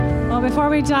Before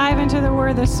we dive into the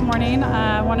Word this morning,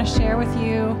 I want to share with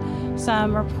you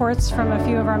some reports from a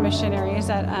few of our missionaries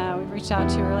that we reached out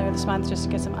to earlier this month just to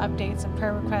get some updates and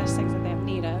prayer requests, things that they have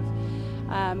need of.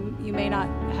 You may not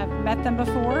have met them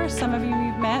before. Some of you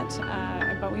you've met,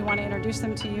 but we want to introduce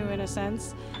them to you in a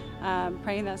sense,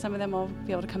 praying that some of them will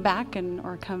be able to come back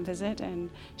or come visit and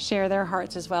share their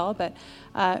hearts as well. But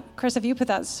Chris, if you put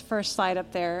that first slide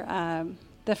up there,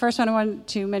 the first one I want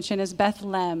to mention is Beth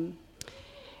Lem.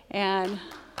 And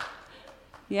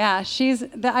yeah,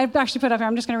 I've actually put up here,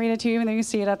 I'm just going to read it to you, even though you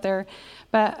see it up there.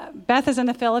 But Beth is in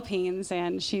the Philippines,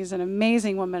 and she's an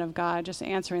amazing woman of God, just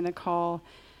answering the call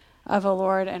of the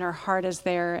Lord, and her heart is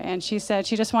there. And she said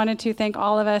she just wanted to thank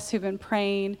all of us who've been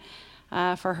praying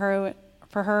for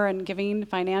her and giving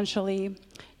financially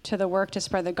to the work to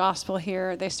spread the gospel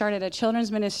here. They started a children's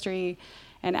ministry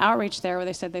and outreach there where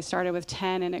they said they started with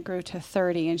 10 and it grew to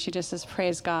 30, and she just says,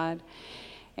 praise God.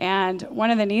 And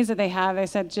one of the needs that they have, they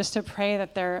said just to pray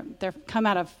that they're come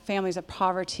out of families of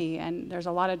poverty, and there's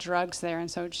a lot of drugs there.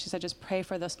 And so she said just pray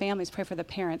for those families, pray for the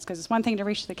parents, because it's one thing to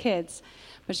reach the kids,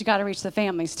 but you got to reach the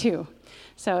families too.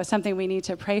 So it's something we need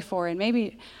to pray for. And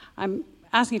maybe I'm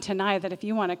asking tonight that if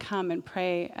you want to come and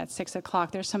pray at 6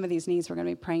 o'clock, there's some of these needs we're going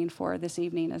to be praying for this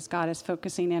evening as God is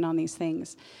focusing in on these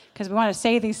things. Because we want to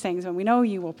say these things, and we know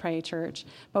you will pray, church,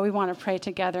 but we want to pray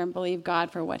together and believe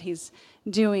God for what he's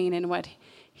doing and what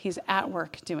he's at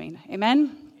work doing.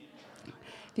 Amen?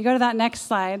 If you go to that next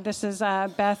slide, this is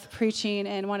Beth preaching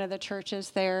in one of the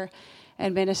churches there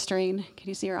and ministering. Can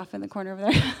you see her off in the corner over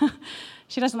there?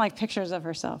 She doesn't like pictures of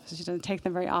herself, so she doesn't take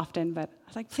them very often, but I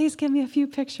was like, please give me a few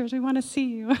pictures. We want to see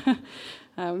you.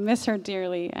 We miss her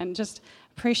dearly and just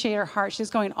appreciate her heart. She's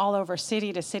going all over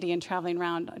city to city and traveling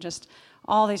around just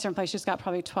all these different places. She's got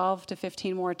probably 12 to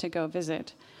 15 more to go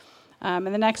visit. And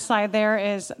the next slide there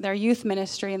is their youth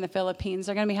ministry in the Philippines.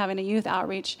 They're going to be having a youth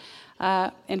outreach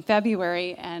in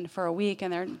February and for a week,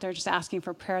 and they're just asking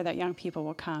for prayer that young people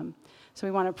will come. So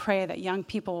we want to pray that young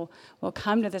people will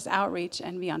come to this outreach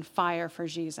and be on fire for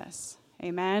Jesus.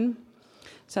 Amen?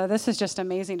 So this is just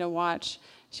amazing to watch.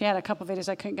 She had a couple videos.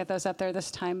 I couldn't get those up there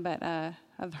this time, but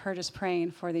of her just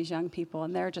praying for these young people,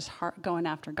 and they're just going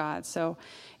after God. So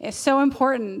it's so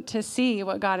important to see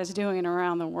what God is doing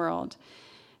around the world.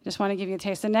 Just want to give you a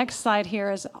taste. The next slide here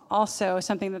is also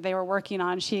something that they were working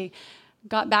on. She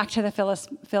got back to the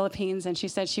Philippines, and she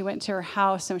said she went to her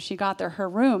house, and when she got there,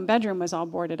 her bedroom was all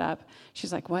boarded up.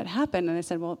 She's like, what happened? And they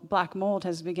said, well, black mold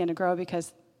has begun to grow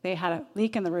because they had a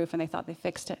leak in the roof, and they thought they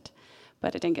fixed it,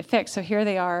 but it didn't get fixed. So here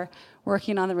they are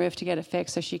working on the roof to get it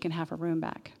fixed so she can have her room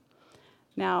back.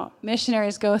 Now,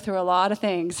 missionaries go through a lot of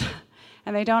things,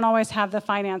 and they don't always have the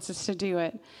finances to do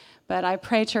it. But I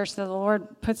pray, church, that the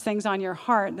Lord puts things on your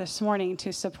heart this morning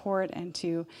to support and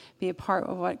to be a part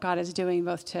of what God is doing,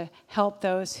 both to help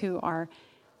those who are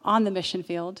on the mission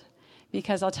field.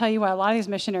 Because I'll tell you what, a lot of these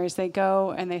missionaries, they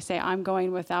go and they say, I'm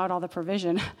going without all the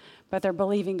provision, but they're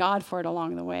believing God for it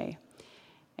along the way.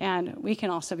 And we can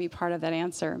also be part of that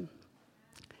answer.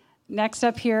 Next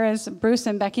up here is Bruce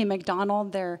and Becky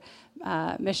McDonald. They're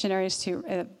missionaries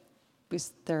to,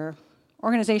 their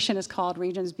organization is called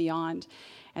Regions Beyond.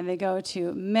 And they go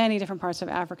to many different parts of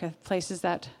Africa, places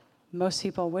that most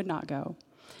people would not go.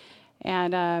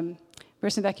 And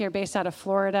Bruce and Becky are based out of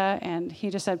Florida, and he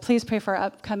just said, please pray for our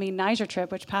upcoming Niger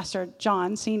trip, which Pastor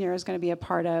John Sr. is going to be a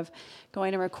part of,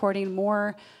 going and recording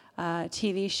more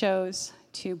TV shows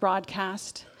to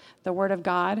broadcast the Word of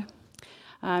God.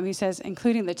 He says,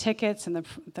 including the tickets and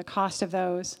the cost of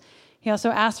those. He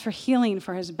also asked for healing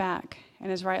for his back and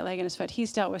his right leg and his foot.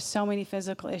 He's dealt with so many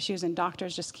physical issues, and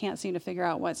doctors just can't seem to figure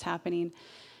out what's happening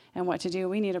and what to do.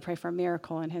 We need to pray for a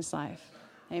miracle in his life.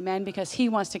 Amen? Because he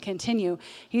wants to continue.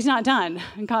 He's not done,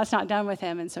 and God's not done with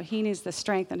him, and so he needs the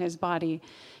strength in his body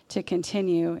to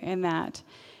continue in that.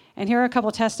 And here are a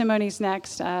couple testimonies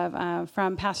next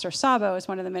from Pastor Sabo, is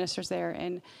one of the ministers there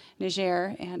in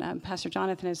Niger, and Pastor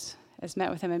Jonathan has met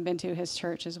with him and been to his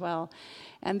church as well.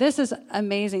 And this is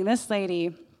amazing. This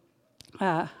lady,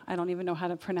 I don't even know how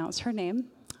to pronounce her name.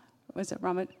 Was it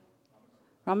Ramatu?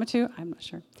 I'm not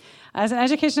sure. As an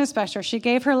education specialist, she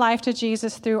gave her life to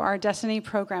Jesus through our Destiny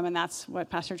program, and that's what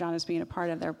Pastor John is being a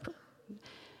part of. They're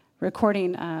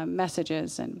recording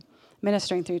messages and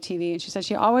ministering through TV. And she said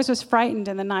she always was frightened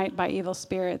in the night by evil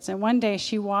spirits. And one day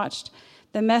she watched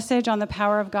the message on the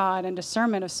power of God and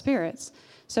discernment of spirits.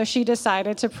 So she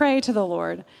decided to pray to the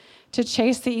Lord to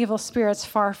chase the evil spirits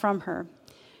far from her.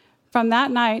 From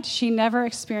that night, she never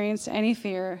experienced any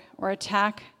fear or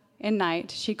attack in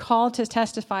night. She called to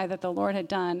testify that the Lord had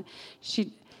done.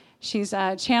 She's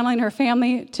channeling her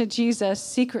family to Jesus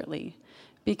secretly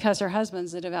because her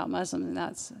husband's a devout Muslim, and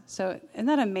isn't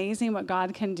that amazing what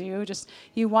God can do? Just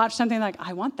you watch something like,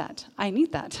 I want that, I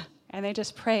need that, and they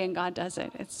just pray and God does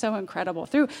it. It's so incredible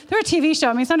through a TV show.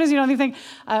 I mean, sometimes you don't even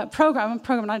think program,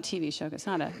 not a TV show. It's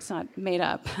not made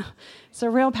up. It's the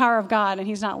real power of God, and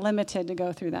He's not limited to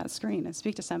go through that screen and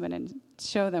speak to someone and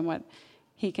show them what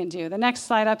He can do. The next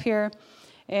slide up here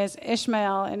is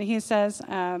Ishmael, and he says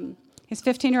he's a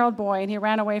 15-year-old boy, and he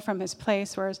ran away from his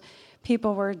place where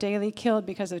people were daily killed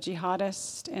because of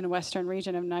jihadists in the western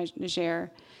region of Niger.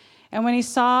 And when he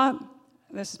saw,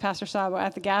 this is Pastor Sabo,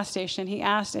 at the gas station, he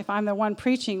asked if I'm the one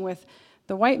preaching with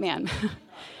the white man.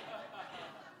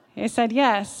 He said,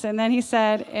 yes. And then he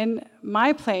said, in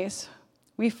my place,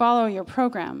 we follow your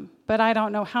program, but I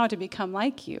don't know how to become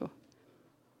like you.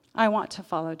 I want to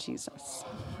follow Jesus.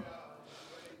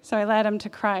 So I led him to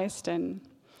Christ and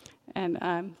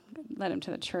led him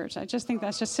to the church. I just think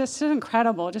that's just so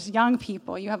incredible. Just young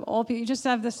people, you have old people, you just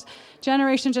have this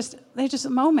generation, they're just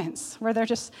moments where they're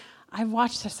just, I've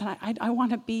watched this and I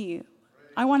want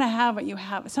to have what you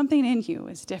have. Something in you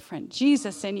is different.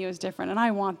 Jesus in you is different, and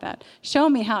I want that. Show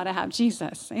me how to have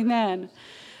Jesus. Amen.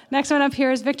 Next one up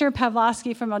here is Victor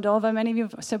Pavlovsky from Moldova. Many of you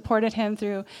have supported him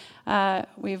through, had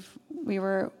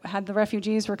the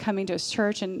refugees were coming to his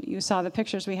church, and you saw the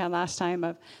pictures we had last time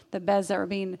of the beds that were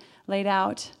being laid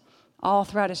out all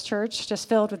throughout his church, just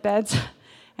filled with beds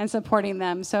and supporting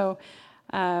them. So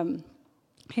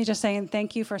he's just saying,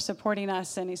 thank you for supporting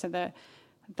us. And he said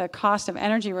the cost of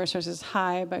energy resources is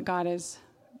high, but God is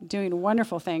doing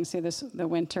wonderful things through the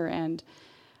winter, and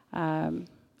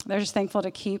they're just thankful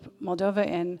to keep Moldova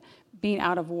in being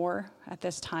out of war at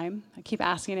this time. I keep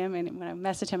asking him, and when I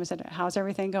messaged him, I said, how's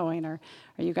everything going? Or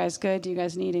are you guys good? Do you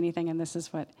guys need anything? And this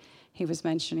is what he was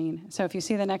mentioning. So if you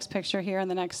see the next picture here on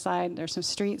the next slide, there's some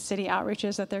city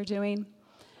outreaches that they're doing.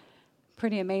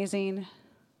 Pretty amazing.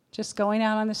 Just going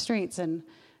out on the streets and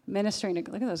ministering.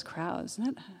 Look at those crowds.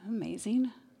 Isn't that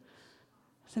amazing?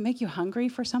 Does it make you hungry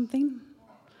for something?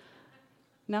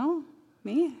 No?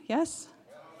 Me? Yes?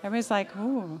 Everybody's like,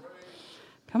 ooh.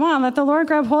 Come on, let the Lord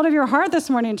grab hold of your heart this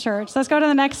morning, church. Let's go to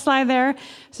the next slide there.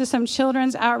 So some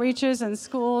children's outreaches in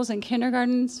schools and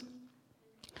kindergartens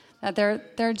that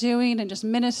they're doing and just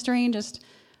ministering just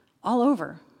all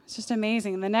over. It's just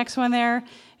amazing. The next one there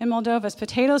in Moldova is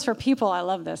potatoes for people. I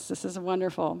love this. This is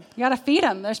wonderful. You got to feed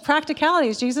them. There's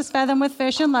practicalities. Jesus fed them with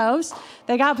fish and loaves.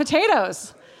 They got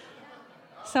potatoes.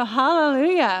 So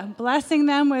hallelujah. Blessing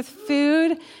them with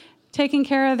food, taking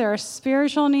care of their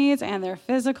spiritual needs and their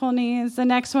physical needs. The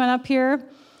next one up here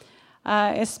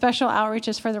is special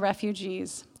outreaches for the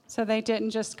refugees. So they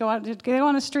didn't just go on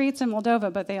the streets in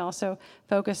Moldova, but they also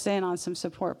focused in on some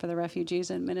support for the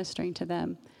refugees and ministering to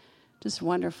them. Just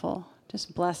wonderful,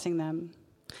 just blessing them.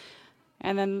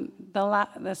 And then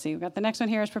let's see, we've got the next one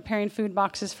here is preparing food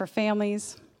boxes for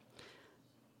families.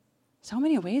 So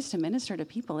many ways to minister to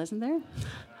people, isn't there?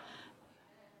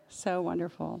 So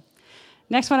wonderful.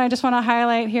 Next one I just want to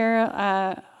highlight here,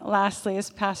 lastly, is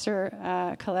Pastor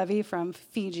Kalevi from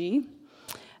Fiji.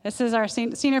 This is our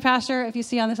senior pastor. If you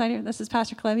see on the side here, this is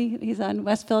Pastor Kalevi. He's on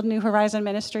Westfield New Horizon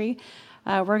Ministry.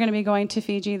 We're going to be going to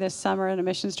Fiji this summer on a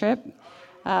missions trip.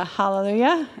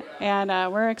 Hallelujah. And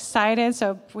we're excited.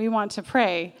 So we want to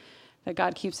pray that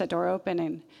God keeps that door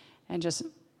open and just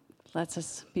lets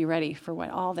us be ready for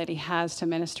all that he has to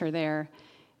minister there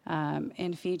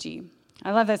in Fiji.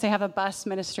 I love that they have a bus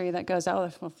ministry that goes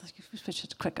out. Well, switch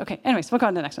it quick. Okay, anyways, we'll go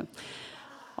on to the next one.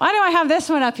 Why do I have this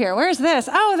one up here? Where's this?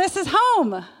 Oh, this is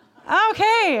home.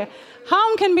 Okay,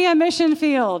 home can be a mission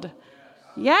field.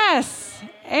 Yes,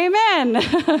 amen.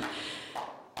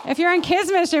 If you're in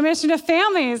kids ministry, ministry to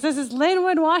families, this is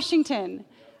Linwood, Washington.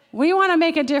 We want to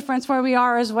make a difference where we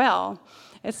are as well.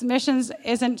 Missions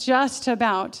isn't just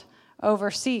about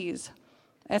overseas.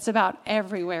 It's about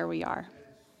everywhere we are.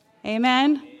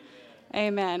 Amen?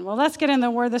 Amen. Well, let's get in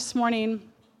the Word this morning.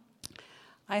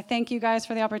 I thank you guys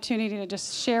for the opportunity to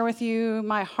just share with you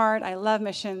my heart. I love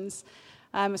missions.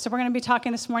 So we're going to be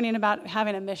talking this morning about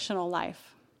having a missional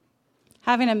life.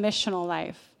 Having a missional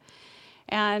life.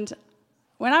 And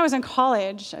when I was in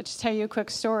college, I'll just tell you a quick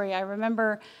story. I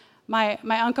remember my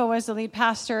uncle was the lead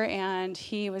pastor, and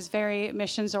he was very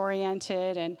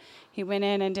missions-oriented, and he went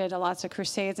in and did lots of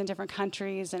crusades in different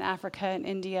countries in Africa and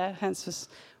India, hence was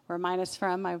where mine is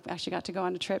from. I actually got to go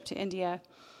on a trip to India.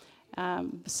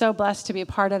 So blessed to be a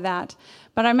part of that.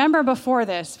 But I remember before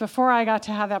I got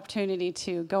to have the opportunity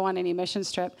to go on any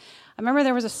missions trip, I remember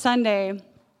there was a Sunday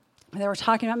they were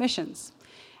talking about missions.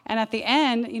 And at the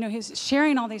end, he was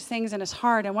sharing all these things in his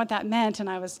heart and what that meant. And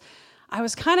I was I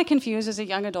was kind of confused as a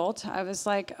young adult. I was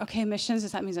like, okay, missions,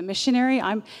 does that mean a missionary?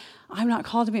 I'm not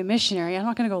called to be a missionary. I'm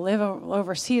not going to go live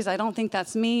overseas. I don't think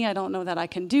that's me. I don't know that I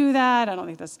can do that. I don't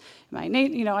think that's my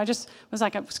nature. I just was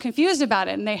confused about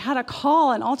it. And they had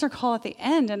an altar call at the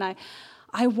end. And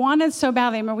I wanted so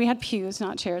badly. I remember we had pews,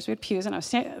 not chairs. We had pews. And I was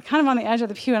kind of on the edge of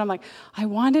the pew. And I'm like, I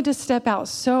wanted to step out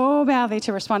so badly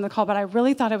to respond to the call. But I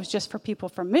really thought it was just for people,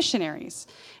 for missionaries.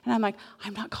 And I'm like,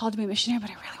 I'm not called to be a missionary, but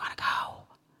I really want to go.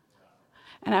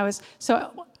 And I was,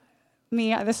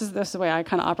 this is the way I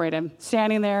kind of operated.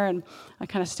 Standing there, and I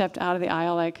kind of stepped out of the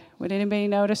aisle like, would anybody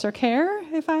notice or care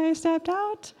if I stepped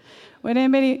out? Would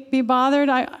anybody be bothered?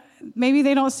 Maybe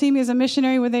they don't see me as a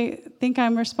missionary. Would they think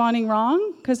I'm responding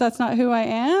wrong because that's not who I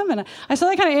am? And I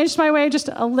slowly kind of inched my way just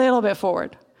a little bit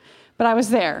forward. But I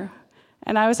was there.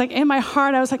 And I was like, in my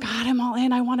heart, I was like, God, I'm all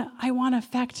in. I want to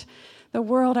affect the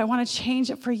world. I want to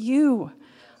change it for you.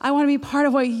 I want to be part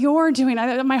of what you're doing.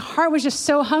 My heart was just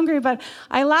so hungry, but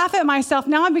I laugh at myself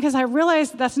now because I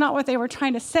realized that's not what they were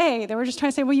trying to say. They were just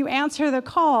trying to say, will you answer the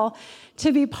call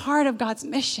to be part of God's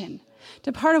mission,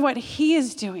 to part of what he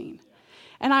is doing?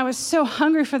 And I was so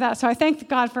hungry for that. So I thank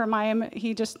God for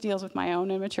he just deals with my own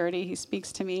immaturity. He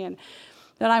speaks to me, and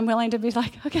that I'm willing to be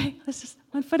like, okay, let's just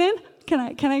 1 foot in. Can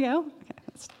I go?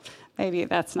 Okay, maybe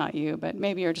that's not you, but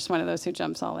maybe you're just one of those who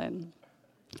jumps all in.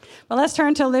 Well, let's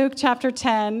turn to Luke chapter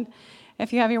 10.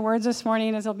 If you have your words this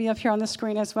morning, it'll be up here on the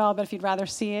screen as well, but if you'd rather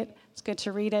see it, it's good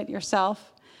to read it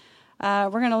yourself. We're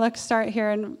going to start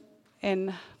here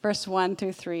in verse 1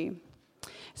 through 3.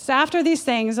 So after these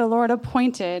things, the Lord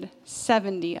appointed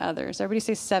 70 others. Everybody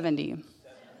say 70.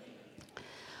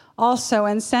 Also,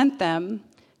 and sent them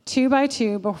 2 by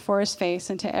 2 before his face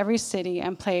into every city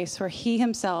and place where he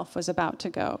himself was about to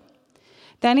go.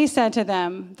 Then he said to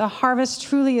them, the harvest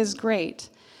truly is great,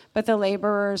 but the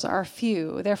laborers are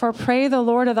few. Therefore, pray the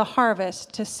Lord of the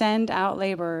harvest to send out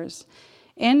laborers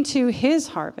into his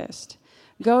harvest.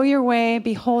 Go your way.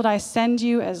 Behold, I send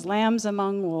you as lambs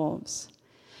among wolves.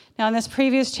 Now, in this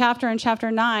previous chapter, in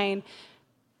chapter 9,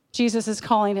 Jesus is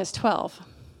calling his 12.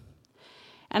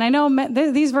 And I know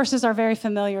these verses are very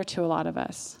familiar to a lot of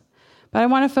us. But I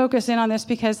want to focus in on this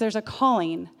because there's a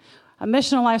calling. A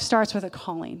missional life starts with a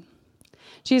calling.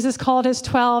 Jesus called his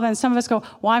 12, and some of us go,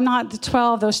 well, I'm not the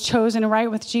 12, those chosen right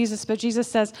with Jesus. But Jesus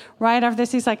says right after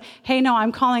this, he's like, hey, no,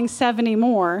 I'm calling 70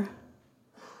 more,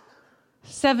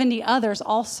 70 others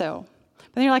also.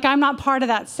 But then you're like, I'm not part of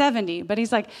that 70. But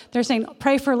he's like, they're saying,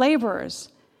 pray for laborers.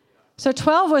 So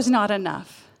 12 was not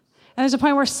enough. And there's a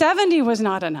point where 70 was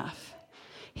not enough.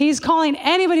 He's calling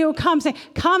anybody who will come, say,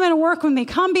 come and work with me.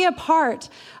 Come be a part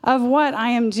of what I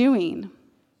am doing.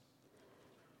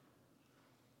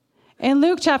 In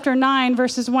Luke chapter 9,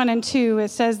 verses 1 and 2, it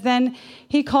says, then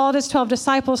he called his 12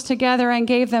 disciples together and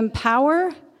gave them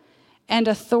power and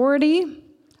authority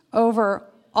over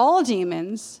all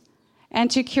demons and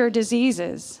to cure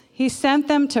diseases. He sent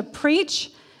them to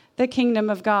preach the kingdom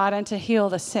of God and to heal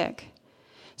the sick.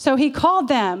 So he called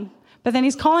them, but then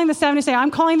he's calling the 70, saying,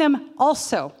 I'm calling them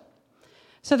also.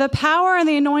 So the power and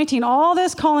the anointing, all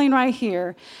this calling right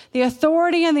here, the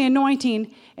authority and the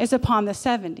anointing is upon the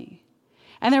 70.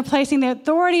 And they're placing the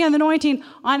authority and the anointing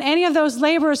on any of those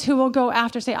laborers who will go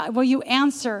after, say, will you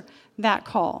answer that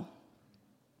call?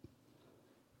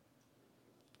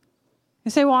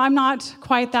 You say, well, I'm not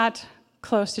quite that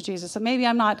close to Jesus. So maybe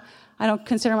I don't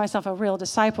consider myself a real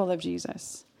disciple of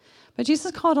Jesus. But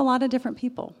Jesus called a lot of different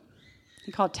people.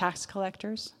 He called tax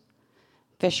collectors,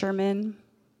 fishermen,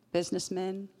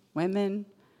 businessmen, women.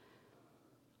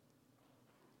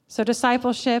 So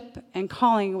discipleship and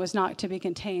calling was not to be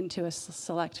contained to a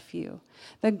select few.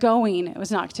 The going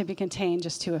was not to be contained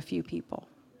just to a few people.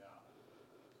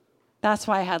 That's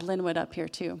why I had Linwood up here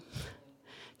too,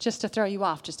 just to throw you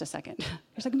off just a second.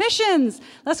 It's like, missions,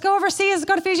 let's go overseas, let's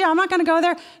go to Fiji. I'm not going to go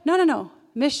there. No.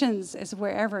 Missions is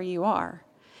wherever you are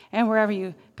and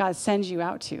wherever God sends you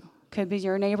out to. Could be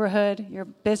your neighborhood, your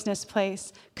business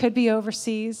place, could be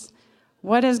overseas.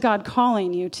 What is God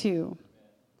calling you to?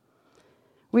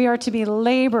 We are to be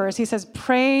laborers. He says,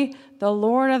 pray the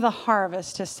Lord of the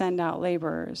harvest to send out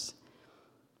laborers.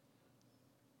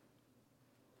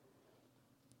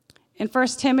 In 1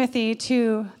 Timothy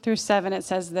 2-7, it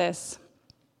says this.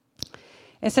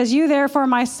 It says, you therefore,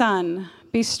 my son,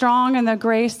 be strong in the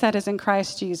grace that is in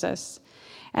Christ Jesus.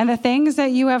 And the things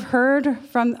that you have heard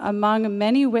from among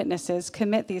many witnesses,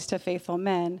 commit these to faithful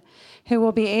men who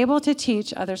will be able to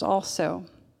teach others also.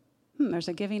 There's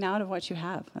a giving out of what you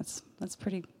have. That's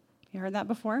pretty, you heard that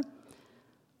before?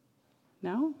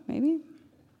 No? Maybe?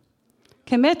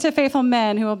 Commit to faithful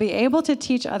men who will be able to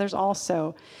teach others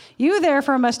also. You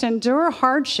therefore must endure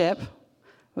hardship.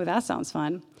 Oh, that sounds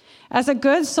fun. As a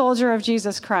good soldier of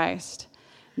Jesus Christ,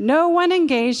 no one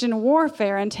engaged in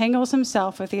warfare entangles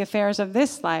himself with the affairs of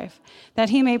this life, that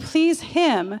he may please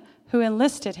him who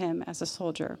enlisted him as a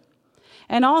soldier.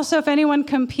 And also, if anyone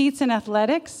competes in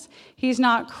athletics, he's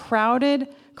not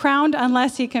crowned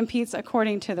unless he competes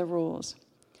according to the rules.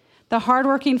 The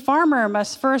hardworking farmer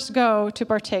must first go to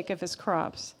partake of his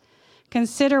crops.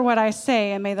 Consider what I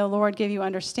say, and may the Lord give you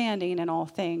understanding in all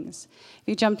things. If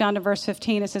you jump down to verse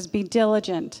 15, it says, be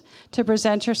diligent to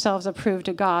present yourselves approved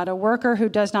to God, a worker who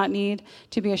does not need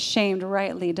to be ashamed,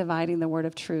 rightly dividing the word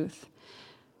of truth.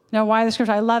 Now, why the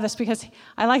scripture? I love this because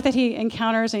I like that he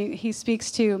encounters and he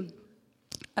speaks to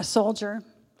a soldier,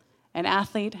 an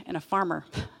athlete, and a farmer.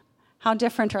 How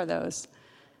different are those?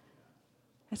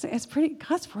 It's pretty,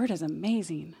 God's word is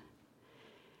amazing.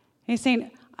 He's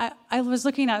saying, I was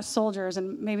looking at soldiers,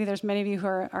 and maybe there's many of you who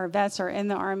are vets or in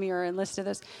the Army or enlisted.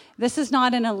 This is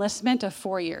not an enlistment of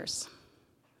 4 years,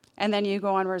 and then you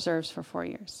go on reserves for 4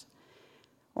 years.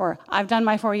 Or I've done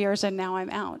my 4 years, and now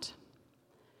I'm out.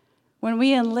 When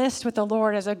we enlist with the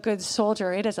Lord as a good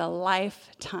soldier, it is a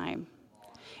lifetime.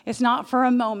 It's not for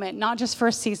a moment, not just for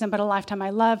a season, but a lifetime.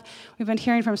 We've been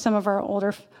hearing from some of our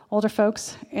older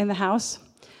folks in the house,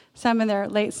 some in their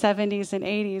late 70s and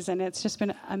 80s, and it's just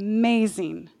been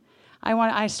amazing.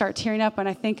 I start tearing up when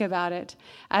I think about it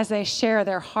as they share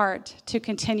their heart to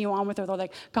continue on with their Lord.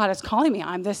 Like, God is calling me.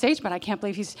 I'm this age, but I can't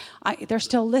believe they're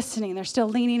still listening. They're still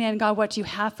leaning in. God, what do you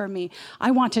have for me? I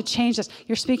want to change this.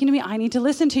 You're speaking to me. I need to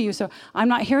listen to you. So I'm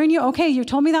not hearing you. Okay, you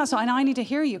told me that, so now I need to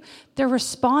hear you. They're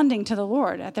responding to the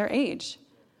Lord at their age.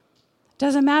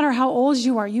 Doesn't matter how old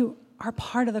you are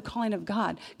part of the calling of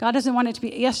God. God doesn't want it to be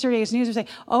yesterday's news or say,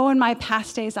 oh, in my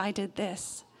past days I did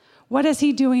this. What is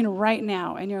he doing right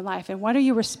now in your life? And what are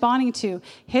you responding to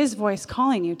his voice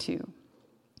calling you to?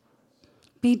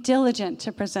 Be diligent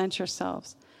to present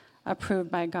yourselves approved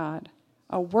by God.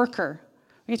 A worker.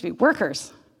 We get to be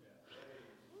workers.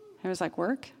 I was like,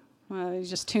 work? Well, you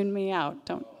just tuned me out.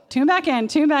 Don't tune back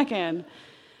in.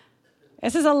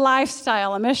 This is a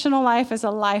lifestyle. A missional life is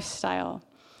a lifestyle.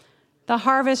 The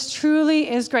harvest truly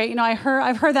is great. You know,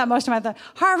 I've heard that most of my life.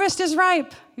 The harvest is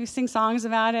ripe. You sing songs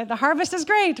about it. The harvest is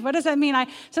great. What does that mean?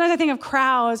 Sometimes I think of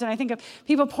crowds, and I think of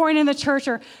people pouring in the church,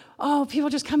 or, people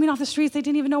just coming off the streets. They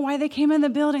didn't even know why they came in the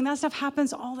building. That stuff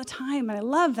happens all the time, and I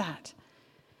love that.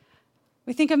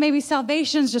 We think of maybe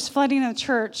salvations just flooding the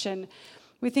church, and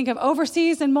we think of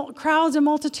overseas and crowds and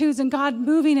multitudes and God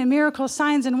moving in miracles,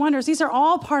 signs, and wonders. These are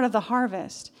all part of the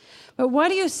harvest. But what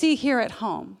do you see here at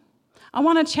home? I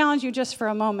want to challenge you just for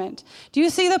a moment. Do you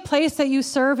see the place that you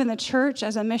serve in the church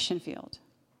as a mission field?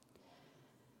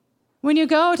 When you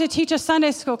go to teach a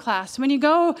Sunday school class, when you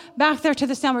go back there to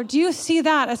the summer, do you see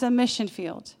that as a mission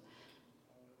field?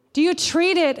 Do you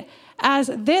treat it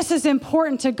as this is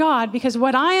important to God because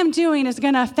what I am doing is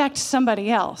going to affect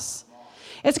somebody else?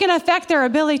 It's going to affect their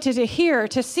ability to hear,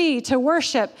 to see, to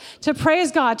worship, to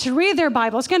praise God, to read their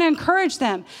Bible. It's going to encourage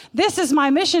them. This is my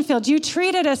mission field. Do you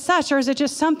treat it as such, or is it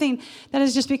just something that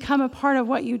has just become a part of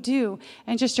what you do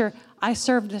and just I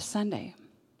served this Sunday?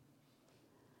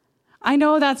 I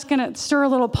know that's going to stir a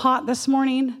little pot this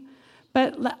morning,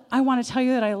 but I want to tell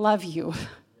you that I love you.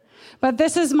 But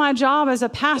this is my job as a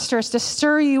pastor, is to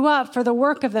stir you up for the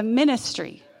work of the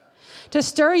ministry, to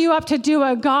stir you up to do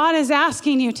what God is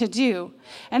asking you to do.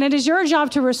 And it is your job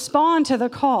to respond to the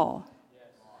call.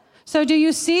 So do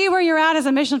you see where you're at as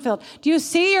a mission field? Do you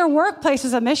see your workplace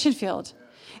as a mission field?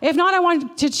 If not, I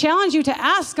want to challenge you to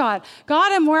ask God,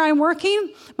 and where I'm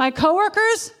working, my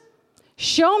coworkers,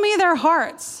 show me their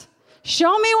hearts.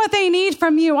 Show me what they need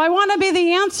from you. I want to be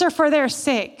the answer for their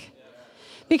sake.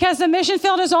 Because the mission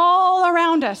field is all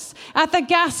around us, at the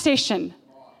gas station.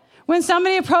 When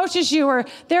somebody approaches you or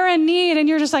they're in need and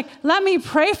you're just like, let me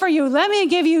pray for you. Let me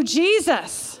give you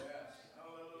Jesus.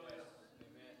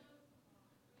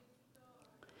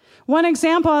 One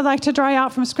example I'd like to draw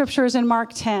out from Scripture is in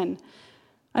Mark 10,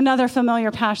 another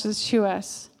familiar passage to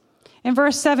us. In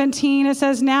verse 17, it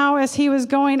says, now as he was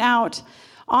going out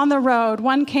on the road,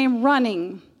 one came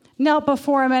running, knelt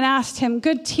before him and asked him,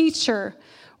 good teacher,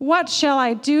 what shall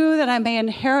I do that I may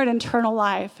inherit eternal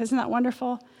life? Isn't that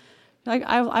wonderful?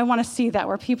 I want to see that,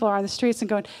 where people are on the streets and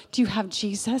going, do you have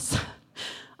Jesus?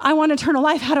 I want eternal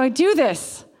life. How do I do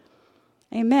this?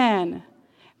 Amen.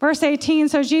 Verse 18,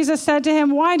 so Jesus said to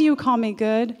him, why do you call me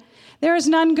good? There is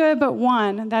none good but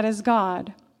one, that is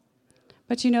God.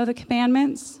 But you know the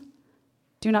commandments?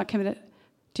 Do not commit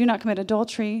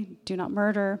adultery, do not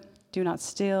murder, do not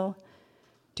steal,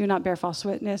 do not bear false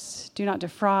witness, do not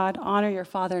defraud, honor your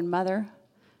father and mother.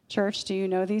 Church, do you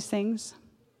know these things?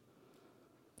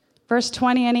 Verse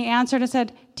 20, and he answered and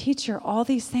said, teacher, all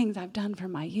these things I've done for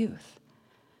my youth.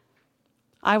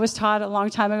 I was taught a long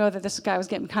time ago that this guy was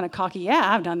getting kind of cocky. Yeah,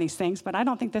 I've done these things, but I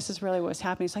don't think this is really what's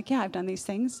happening. He's like, yeah, I've done these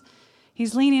things.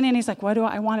 He's leaning in. He's like, what do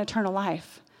I want? Eternal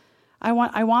life. I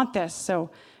want this. So,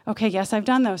 okay, yes, I've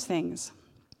done those things.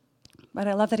 But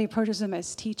I love that he approaches him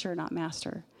as teacher, not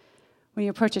master. When you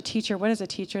approach a teacher, what is a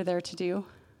teacher there to do?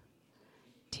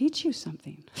 Teach you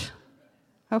something.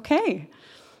 Okay.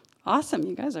 Awesome.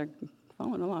 You guys are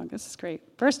following along. This is great.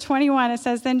 Verse 21, it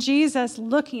says, then Jesus,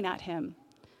 looking at him,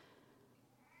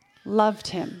 loved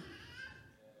him.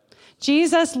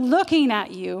 Jesus, looking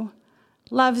at you,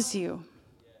 loves you.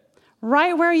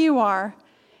 Right where you are,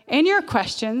 in your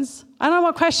questions. I don't know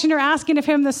what question you're asking of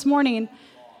him this morning.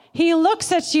 He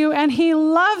looks at you and he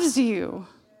loves you.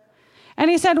 And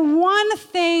he said, one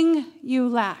thing you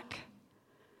lack.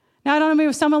 Now, I don't know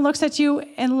if someone looks at you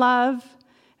in love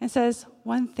and says,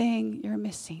 one thing you're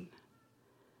missing.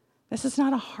 This is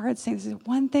not a hard thing. This is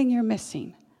one thing you're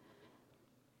missing.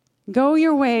 Go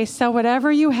your way, sell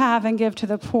whatever you have and give to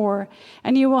the poor,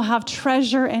 and you will have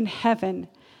treasure in heaven.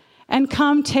 And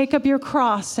come, take up your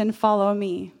cross and follow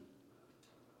me.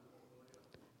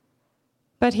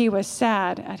 But he was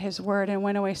sad at his word and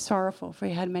went away sorrowful, for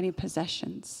he had many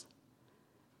possessions.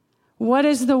 What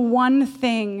is the one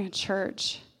thing,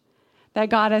 church, that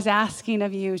God is asking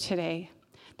of you today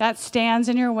that stands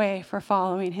in your way for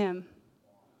following him?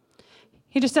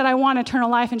 He just said, I want eternal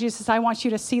life. And Jesus says, I want you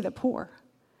to see the poor.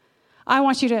 I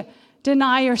want you to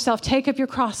deny yourself, take up your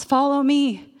cross, follow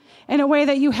me in a way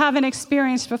that you haven't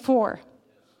experienced before.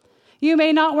 You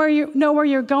may not know where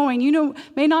you're going. You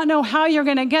may not know how you're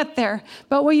going to get there.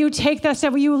 But will you take that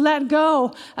step? Will you let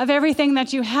go of everything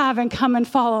that you have and come and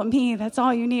follow me? That's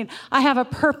all you need. I have a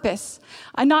purpose,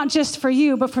 not just for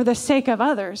you, but for the sake of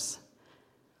others.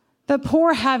 The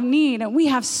poor have need, and we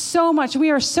have so much. We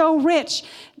are so rich,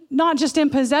 not just in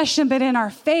possession, but in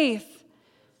our faith.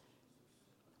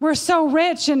 We're so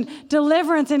rich in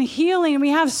deliverance and healing. We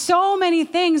have so many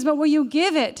things, but will you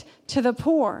give it to the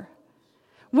poor?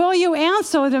 Will you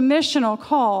answer the missional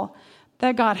call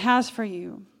that God has for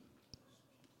you?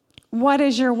 What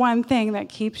is your one thing that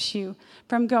keeps you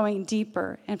from going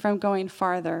deeper and from going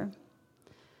farther?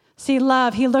 See,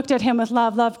 love, he looked at him with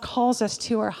love. Love calls us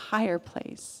to a higher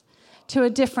place, to a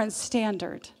different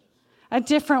standard, a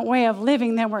different way of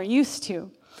living than we're used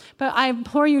to. But I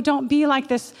implore you, don't be like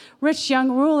this rich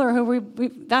young ruler who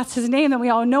that's his name that we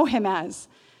all know him as.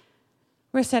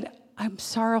 Where he said, I'm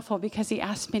sorrowful because he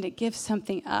asked me to give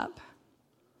something up.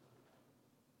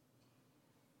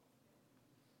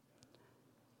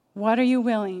 What are you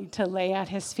willing to lay at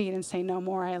his feet and say, no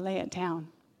more, I lay it down.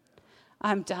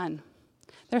 I'm done.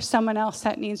 There's someone else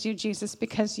that needs you, Jesus,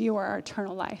 because you are our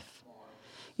eternal life.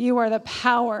 You are the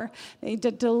power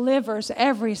that delivers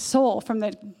every soul from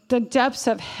the depths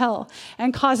of hell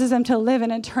and causes them to live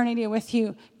in eternity with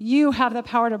you. You have the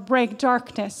power to break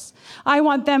darkness. I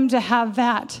want them to have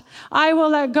that. I will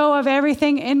let go of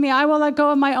everything in me. I will let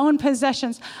go of my own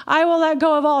possessions. I will let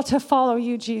go of all to follow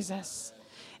you, Jesus.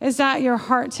 Is that your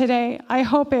heart today? I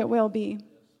hope it will be.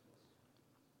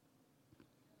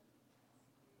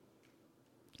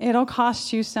 It'll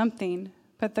cost you something,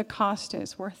 but the cost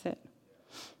is worth it.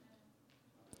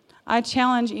 I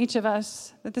challenge each of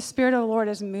us that the Spirit of the Lord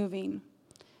is moving.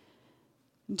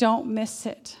 Don't miss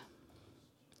it.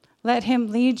 Let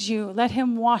him lead you. Let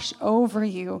him wash over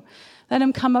you. Let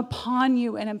him come upon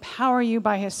you and empower you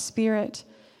by his Spirit.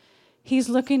 He's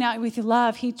looking at you with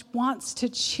love. He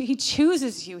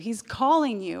chooses you. He's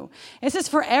calling you. This is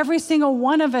for every single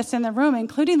one of us in the room,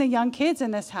 including the young kids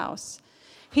in this house.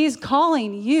 He's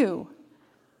calling you.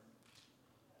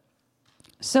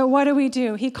 So what do we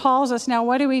do? He calls us. Now,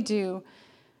 what do we do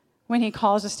when he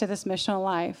calls us to this missional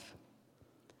life?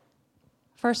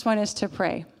 First one is to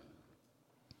pray.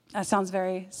 That sounds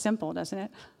very simple, doesn't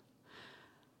it?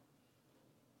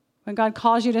 When God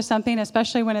calls you to something,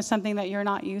 especially when it's something that you're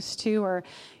not used to or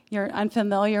you're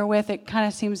unfamiliar with, it kind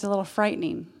of seems a little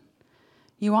frightening.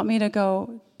 You want me to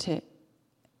go to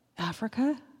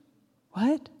Africa?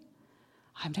 What?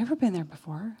 I've never been there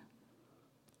before.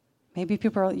 Maybe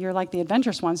you're like the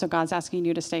adventurous one, so God's asking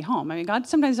you to stay home. I mean, God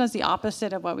sometimes does the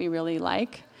opposite of what we really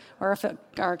like or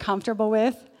are comfortable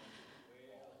with.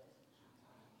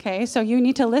 Okay, so you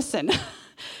need to listen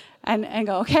and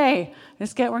go, okay, we're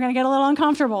going to get a little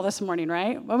uncomfortable this morning,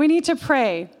 right? Well, we need to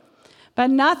pray. But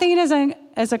nothing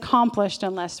is accomplished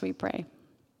unless we pray.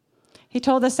 He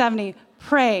told the 70,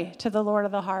 pray to the Lord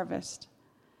of the harvest.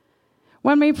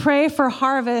 When we pray for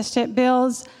harvest, it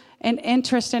builds an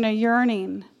interest and a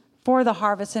yearning for the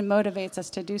harvest and motivates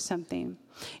us to do something.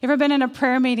 You ever been in a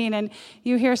prayer meeting and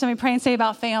you hear somebody pray and say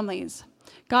about families?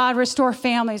 God, restore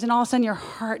families. And all of a sudden your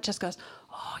heart just goes,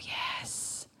 oh,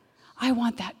 yes, I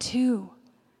want that too.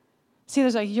 See,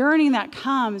 there's a yearning that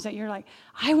comes that you're like,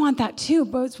 I want that too.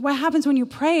 But it's what happens when you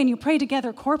pray and you pray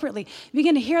together corporately. You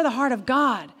begin to hear the heart of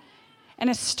God. And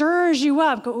it stirs you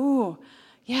up. Go, ooh,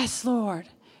 yes, Lord.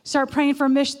 Start praying for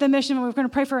the mission. We're going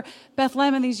to pray for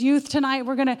Bethlehem and these youth tonight.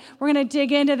 We're going to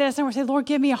dig into this, and we're saying, Lord,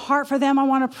 give me a heart for them. I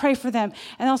want to pray for them.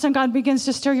 And all of a sudden, God begins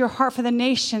to stir your heart for the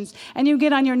nations. And you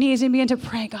get on your knees and begin to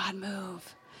pray, God,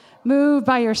 move. Move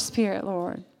by your Spirit,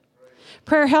 Lord.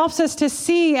 Prayer helps us to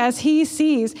see as He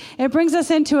sees. It brings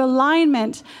us into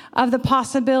alignment of the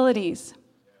possibilities.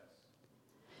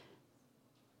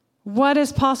 What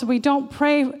is possible? We don't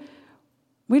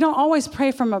always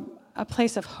pray from a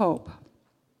place of hope.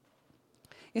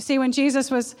 You see, when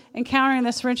Jesus was encountering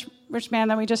this rich man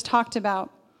that we just talked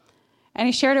about, and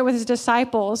He shared it with His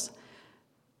disciples,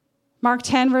 Mark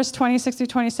 10, verse 26 through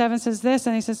 27 says this,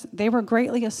 and He says, they were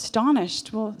greatly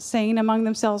astonished, saying among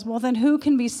themselves, well, then who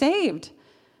can be saved?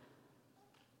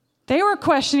 They were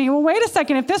questioning, well, wait a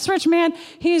second, if this rich man,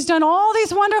 he's done all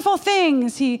these wonderful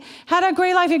things, he had a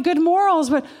great life, he had good morals,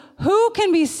 but who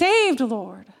can be saved,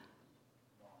 Lord?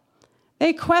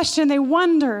 They questioned, they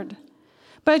wondered.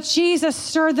 But Jesus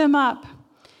stirred them up.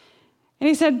 And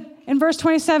He said in verse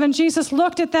 27, Jesus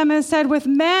looked at them and said, with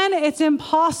men it's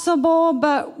impossible,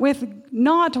 but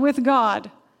not with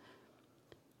God.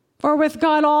 For with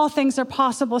God all things are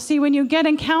possible. See, when you get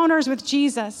encounters with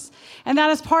Jesus, and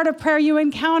that is part of prayer, you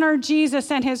encounter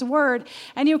Jesus and His word,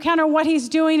 and you encounter what He's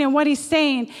doing and what He's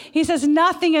saying. He says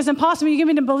nothing is impossible. You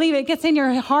begin to believe it. It gets in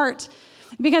your heart.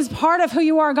 It becomes part of who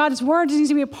you are. God's word needs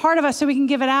to be a part of us so we can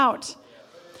give it out.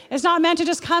 It's not meant to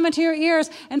just come into your ears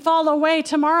and fall away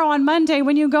tomorrow on Monday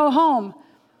when you go home.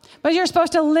 But you're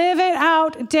supposed to live it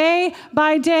out day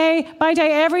by day by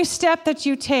day, every step that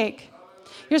you take.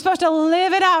 You're supposed to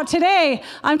live it out. Today,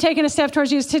 I'm taking a step towards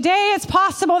Jesus. Today, it's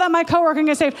possible that my coworker can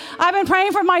get saved. I've been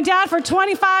praying for my dad for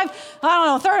 25,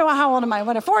 30, how old am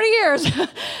I? 40 years.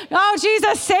 Oh,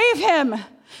 Jesus, save him.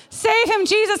 Save him,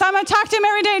 Jesus. I'm going to talk to him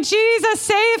every day. Jesus,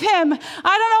 save him.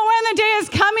 I don't know when the day is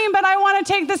coming, but I want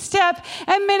to take the step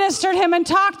and minister to him and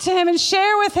talk to him and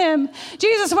share with him.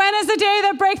 Jesus, when is the day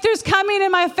that breakthrough's coming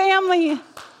in my family?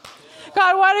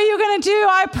 God, what are you going to do?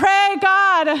 I pray,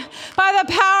 God, by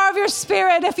the power of your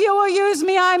Spirit, if you will use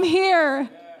me, I'm here.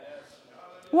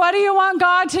 What do you want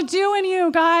God to do in you,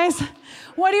 guys?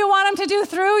 What do you want him to do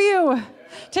through you?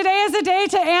 Today is the day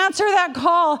to answer that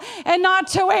call and not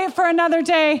to wait for another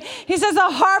day. He says the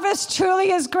harvest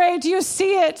truly is great. Do you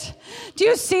see it? Do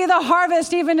you see the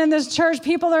harvest even in this church?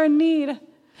 People are in need.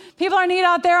 People are in need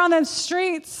out there on the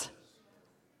streets.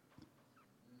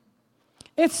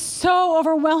 It's so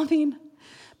overwhelming.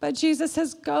 But Jesus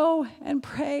says, go and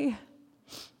pray.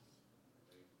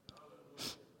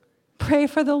 Pray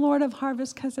for the Lord of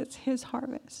harvest because it's his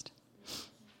harvest.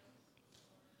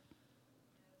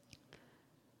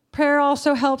 Prayer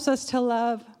also helps us to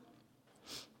love.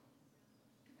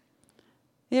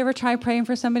 You ever try praying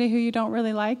for somebody who you don't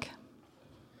really like?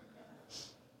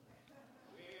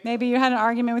 Maybe you had an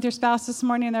argument with your spouse this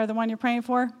morning and they're the one you're praying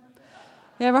for.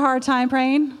 You have a hard time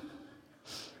praying?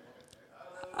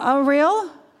 Oh,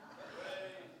 real?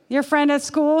 Your friend at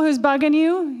school who's bugging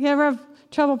you? You ever have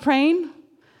trouble praying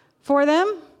for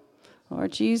them?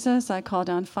 Lord Jesus, I call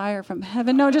down fire from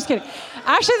heaven. No, just kidding.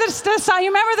 Actually, you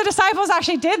remember the disciples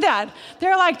actually did that.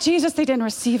 They're like, Jesus, they didn't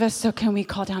receive us, so can we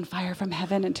call down fire from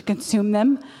heaven and to consume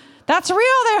them? That's real.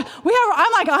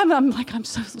 I'm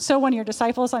so one of your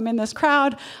disciples. I'm in this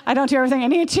crowd. I don't do everything I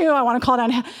need to. I want to call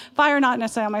down fire, not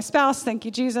necessarily on my spouse. Thank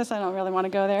you, Jesus. I don't really want to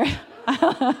go there.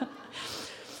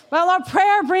 Well, Lord,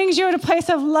 prayer brings you to a place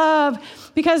of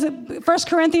love because 1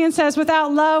 Corinthians says,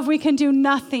 without love, we can do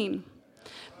nothing.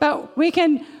 But we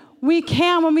can,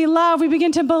 when we love, we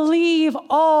begin to believe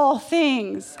all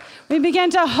things. We begin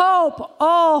to hope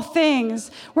all things.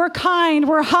 We're kind,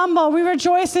 we're humble, we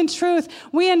rejoice in truth.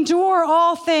 We endure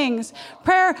all things.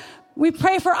 We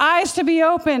pray for eyes to be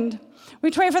opened. We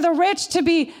pray for the rich to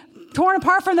be torn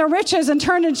apart from their riches and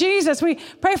turn to Jesus. We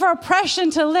pray for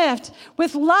oppression to lift.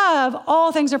 With love,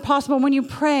 all things are possible. When you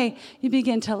pray, you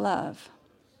begin to love.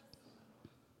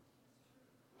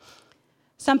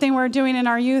 Something we're doing in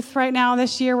our youth right now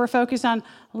this year, we're focused on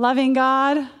loving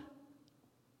God,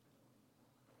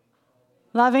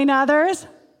 loving others.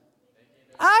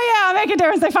 Oh yeah, make a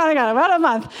difference. They finally got it. About a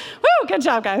month. Woo, good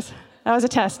job, guys. That was a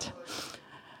test.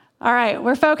 All right,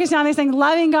 we're focused on these things.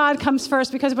 Loving God comes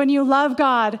first because when you love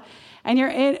God and you're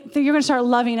going to start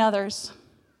loving others.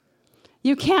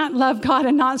 You can't love God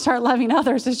and not start loving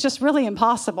others. It's just really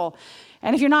impossible.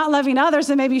 And if you're not loving others,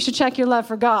 then maybe you should check your love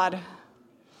for God.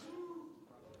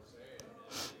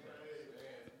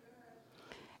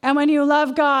 And when you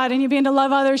love God and you begin to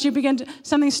love others,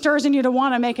 something stirs in you to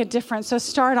want to make a difference. So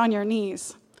start on your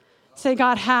knees. Say,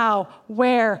 God, how,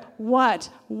 where, what,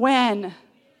 when.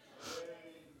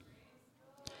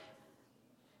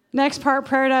 Next part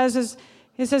prayer does is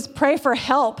it says pray for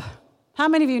help. How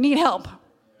many of you need help?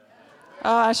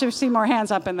 Oh, I should see more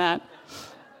hands up in that.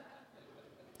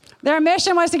 Their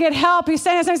mission was to get help. He's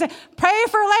saying, pray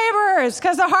for laborers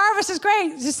because the harvest is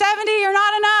great. 70, you're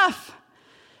not enough.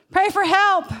 Pray for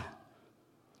help.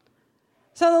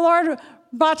 So the Lord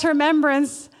brought to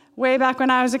remembrance, way back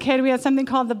when I was a kid, we had something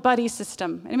called the buddy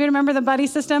system. Anybody remember the buddy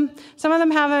system? Some of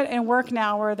them have it in work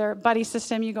now where their buddy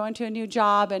system, you go into a new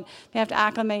job and they have to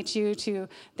acclimate you to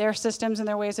their systems and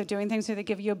their ways of doing things, so they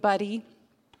give you a buddy.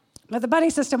 But the buddy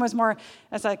system was more,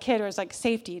 as a kid, it was like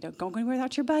safety. Don't go anywhere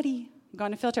without your buddy. Go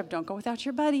on a field trip, don't go without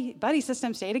your buddy. Buddy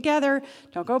system, stay together,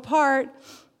 don't go apart.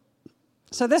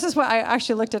 So this is what I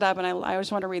actually looked it up, and I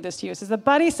just want to read this to you. It says the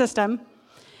buddy system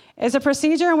is a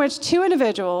procedure in which two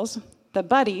individuals, the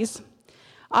buddies,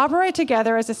 operate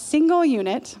together as a single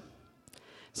unit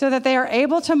so that they are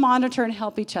able to monitor and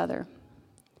help each other.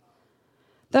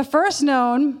 The first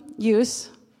known use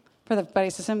for the buddy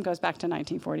system goes back to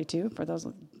 1942, for those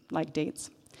like dates.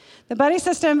 The buddy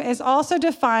system is also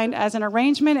defined as an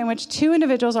arrangement in which two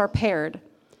individuals are paired,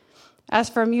 as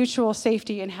for mutual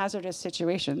safety in hazardous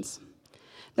situations.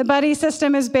 The buddy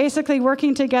system is basically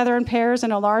working together in pairs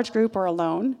in a large group or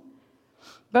alone.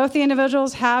 Both the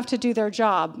individuals have to do their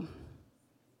job.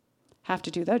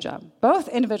 Both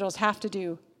individuals have to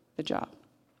do the job,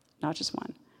 not just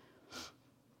one.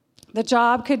 The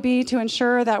job could be to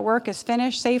ensure that work is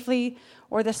finished safely,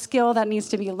 or the skill that needs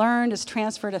to be learned is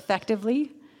transferred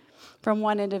effectively from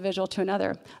one individual to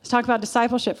another. Let's talk about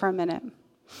discipleship for a minute.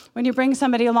 When you bring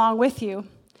somebody along with you,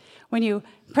 when you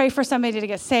pray for somebody to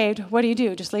get saved, what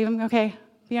do? Just leave them, okay?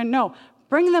 No,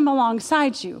 bring them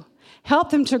alongside you. Help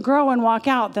them to grow and walk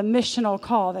out the missional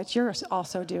call that you're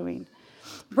also doing.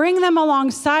 Bring them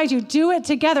alongside you. Do it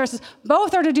together. It says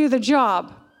both are to do the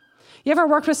job. You ever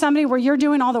worked with somebody where you're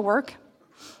doing all the work?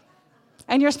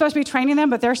 And you're supposed to be training them,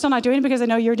 but they're still not doing it because they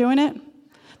know you're doing it?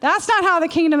 That's not how the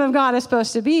kingdom of God is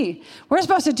supposed to be. We're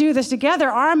supposed to do this together,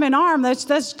 arm in arm.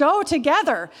 Let's go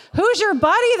together. Who's your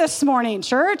buddy this morning,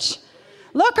 church?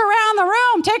 Look around the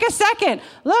room. Take a second.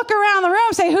 Look around the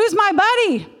room. Say, who's my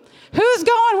buddy? Who's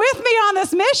going with me on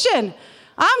this mission?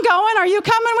 I'm going. Are you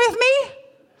coming with me?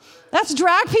 Let's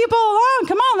drag people along.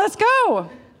 Come on, let's go.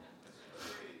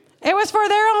 It was for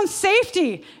their own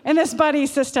safety in this buddy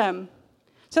system,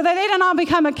 so that they did not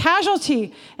become a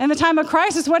casualty in the time of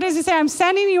crisis. What does he say? I'm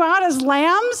sending you out as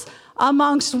lambs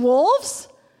amongst wolves.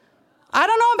 I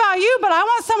don't know about you, but I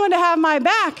want someone to have my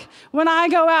back when I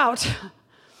go out,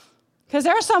 because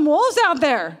there are some wolves out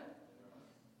there.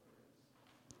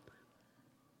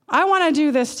 I want to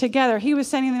do this together. He was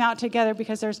sending them out together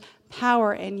because there's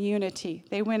power in unity.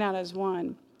 They went out as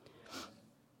one.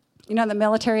 You know, in the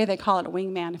military, they call it a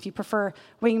wingman. If you prefer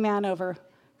wingman over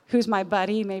who's my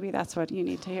buddy, maybe that's what you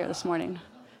need to hear this morning.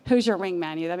 Who's your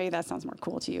wingman? Maybe that sounds more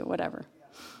cool to you, whatever.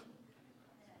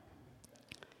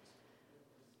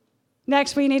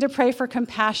 Next, we need to pray for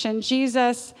compassion.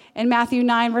 Jesus, in Matthew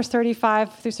 9, verse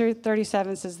 35 through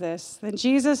 37, says this. Then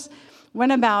Jesus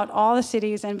went about all the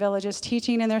cities and villages,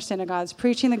 teaching in their synagogues,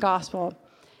 preaching the gospel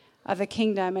of the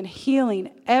kingdom, and healing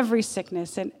every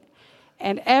sickness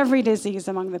and every disease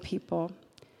among the people.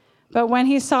 But when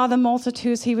he saw the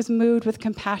multitudes, he was moved with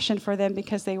compassion for them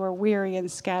because they were weary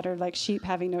and scattered like sheep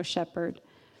having no shepherd.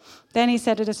 Then he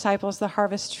said to the disciples, the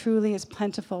harvest truly is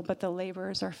plentiful, but the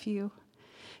laborers are few.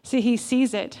 See, he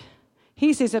sees it.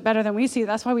 He sees it better than we see.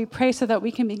 That's why we pray, so that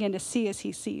we can begin to see as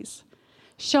he sees.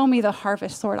 Show me the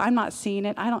harvest, Lord. I'm not seeing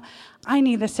it. I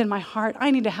need this in my heart.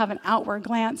 I need to have an outward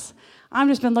glance. I've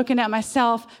just been looking at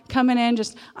myself, coming in,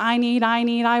 just I need,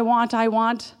 I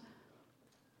want.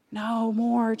 No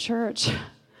more, church.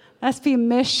 Let's be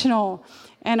missional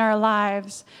in our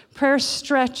lives. Prayer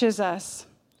stretches us.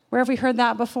 Where have we heard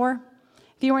that before?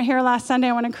 If you weren't here last Sunday,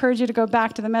 I want to encourage you to go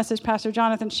back to the message Pastor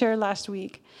Jonathan shared last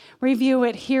week. Review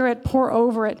it, hear it, pour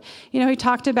over it. You know, he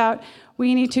talked about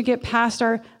we need to get past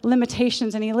our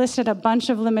limitations, and he listed a bunch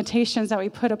of limitations that we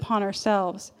put upon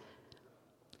ourselves.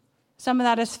 Some of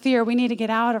that is fear. We need to get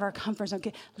out of our comfort zone.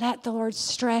 Let the Lord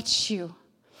stretch you.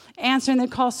 Answering the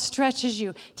call stretches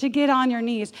you to get on your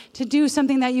knees, to do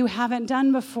something that you haven't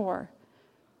done before.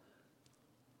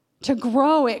 To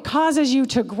grow, it causes you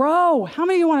to grow. How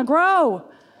many of you want to grow?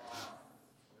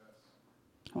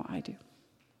 Well, I do.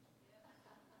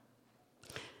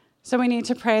 So we need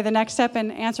to pray. The next step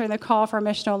in answering the call for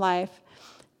missional life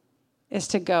is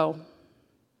to go.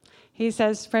 He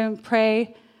says,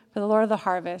 pray for the Lord of the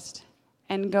harvest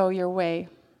and go your way.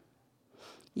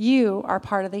 You are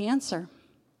part of the answer.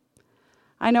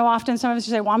 I know often some of us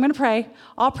say, well, I'm going to pray.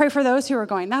 I'll pray for those who are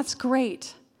going. That's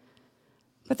great.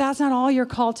 But that's not all you're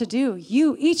called to do.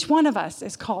 Each one of us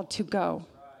is called to go.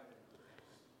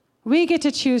 We get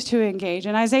to choose to engage.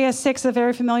 In Isaiah 6, a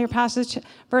very familiar passage,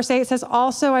 verse 8 says,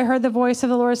 also I heard the voice of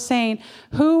the Lord saying,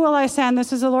 who will I send?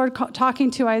 This is the Lord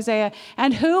talking to Isaiah.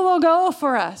 And who will go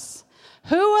for us?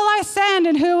 Who will I send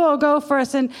and who will go for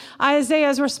us? And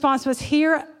Isaiah's response was,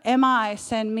 here am I,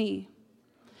 send me.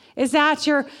 Is that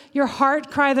your heart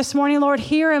cry this morning? Lord,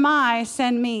 here am I,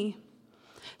 send me.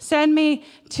 Send me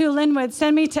to Linwood.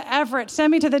 Send me to Everett.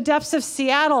 Send me to the depths of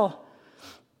Seattle.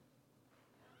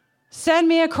 Send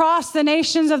me across the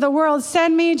nations of the world.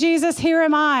 Send me, Jesus, here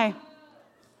am I.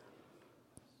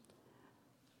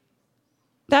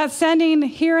 That sending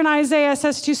here in Isaiah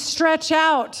says to stretch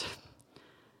out.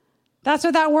 That's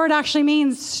what that word actually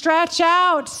means. Stretch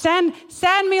out. Send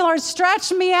me, Lord.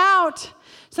 Stretch me out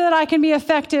so that I can be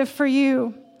effective for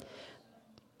you.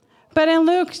 But in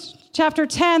Luke chapter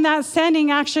 10, that sending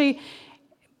actually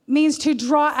means to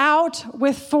draw out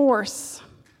with force.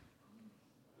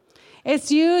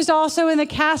 It's used also in the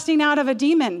casting out of a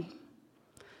demon.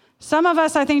 Some of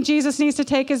us, I think Jesus needs to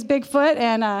take his big foot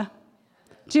and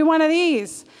do one of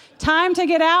these. Time to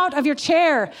get out of your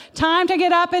chair. Time to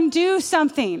get up and do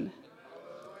something.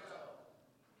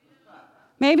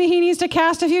 Maybe he needs to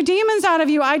cast a few demons out of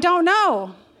you. I don't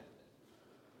know.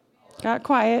 Got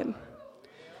quiet.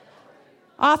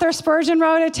 Author Spurgeon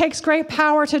wrote, it takes great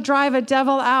power to drive a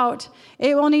devil out.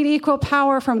 It will need equal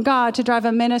power from God to drive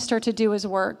a minister to do his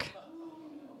work.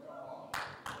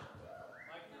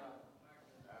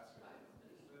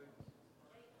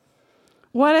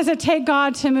 What does it take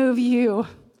God to move you?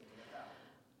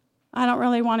 I don't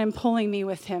really want him pulling me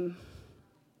with him.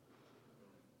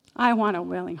 I want a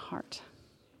willing heart.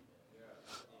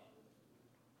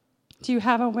 Do you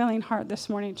have a willing heart this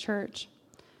morning, church?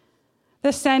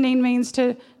 The sending means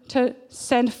to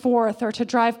send forth or to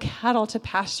drive cattle to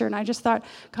pasture. And I just thought,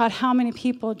 God, how many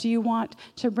people do you want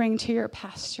to bring to your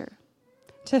pasture?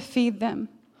 To feed them.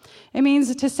 It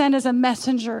means to send as a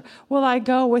messenger. Will I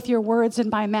go with your words in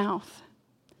my mouth?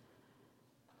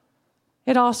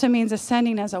 It also means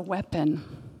ascending as a weapon.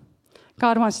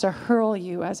 God wants to hurl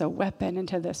you as a weapon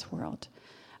into this world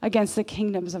against the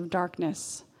kingdoms of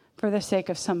darkness for the sake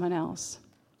of someone else.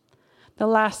 The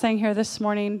last thing here this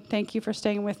morning, thank you for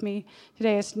staying with me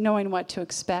today, is knowing what to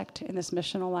expect in this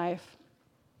missional life.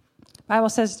 The Bible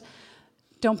says,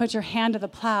 don't put your hand to the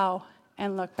plow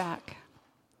and look back.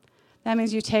 That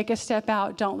means you take a step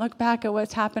out. Don't look back at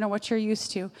what's happened or what you're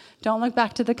used to. Don't look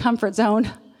back to the comfort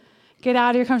zone. Get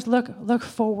out of your comfort. Look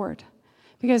forward,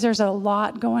 because there's a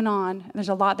lot going on. There's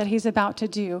a lot that he's about to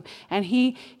do, and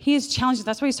he is challenging.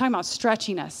 That's what he's talking about,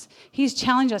 stretching us. He's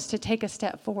challenged us to take a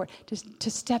step forward, to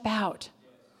step out.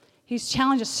 He's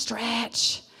challenged us,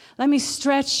 stretch. Let me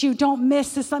stretch you. Don't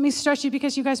miss this. Let me stretch you,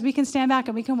 because you guys, we can stand back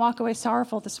and we can walk away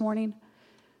sorrowful this morning.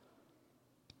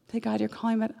 Say, God, you're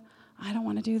calling, but I don't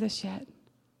want to do this yet.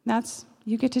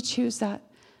 You get to choose that.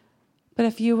 But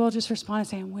if you will just respond and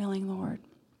say, I'm willing, Lord.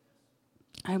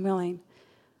 I'm willing.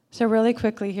 So really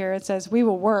quickly here, it says, we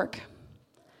will work.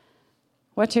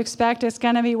 What to expect, it's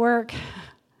going to be work.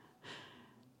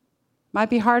 Might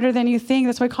be harder than you think.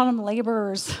 That's why we call them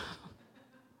laborers.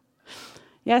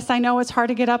 Yes, I know it's hard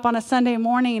to get up on a Sunday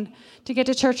morning, to get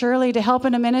to church early, to help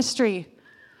in a ministry.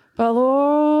 But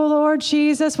Lord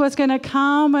Jesus, what's going to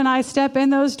come when I step in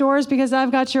those doors, because I've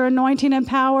got your anointing and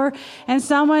power, and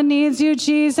someone needs you,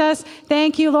 Jesus.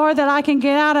 Thank you, Lord, that I can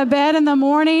get out of bed in the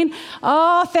morning.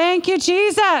 Oh, thank you,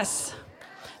 Jesus.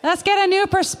 Let's get a new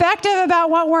perspective about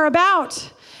what we're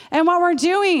about and what we're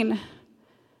doing.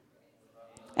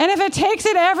 And if it takes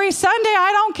it every Sunday, I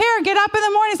don't care. Get up in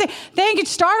the morning and say, thank you.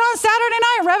 Start on Saturday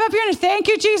night. Rev up here and thank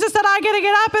you, Jesus, that I get to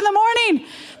get up in the morning.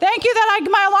 Thank you that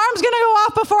my alarm's going to go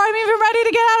off before I'm even ready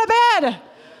to get out of bed.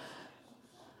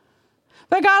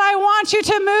 But God, I want you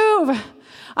to move.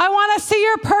 I want to see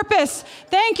your purpose.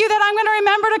 Thank you that I'm going to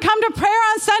remember to come to prayer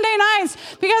on Sunday nights,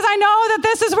 because I know that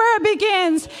this is where it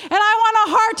begins. And I want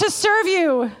a heart to serve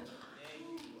you.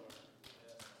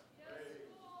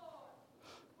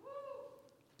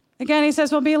 Again, he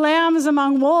says, we'll be lambs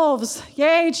among wolves.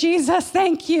 Yay, Jesus,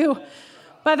 thank you.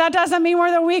 But that doesn't mean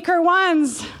we're the weaker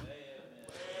ones.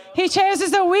 He chooses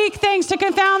the weak things to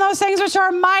confound those things which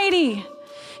are mighty.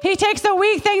 He takes the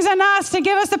weak things in us to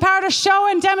give us the power to show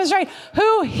and demonstrate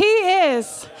who he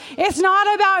is. It's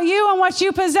not about you and what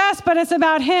you possess, but it's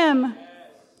about him.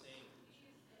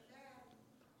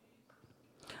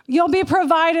 You'll be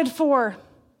provided for.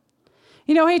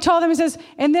 You know, he told them, he says,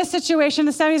 in this situation,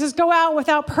 the 70, he says, go out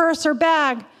without purse or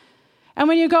bag. And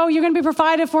when you go, you're going to be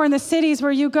provided for in the cities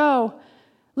where you go.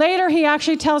 Later, he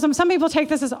actually tells them, some people take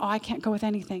this as, I can't go with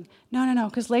anything. No,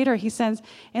 because later he says,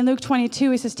 in Luke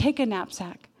 22, he says, take a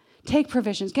knapsack, take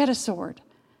provisions, get a sword.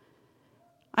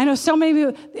 I know so many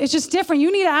people, it's just different.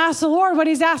 You need to ask the Lord what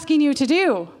he's asking you to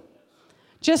do.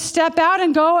 Just step out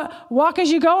and go, walk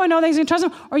as you go and know that he's going to trust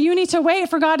him. Or you need to wait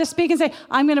for God to speak and say,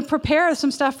 I'm going to prepare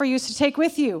some stuff for you to take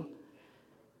with you.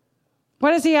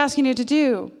 What is he asking you to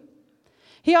do?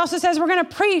 He also says we're going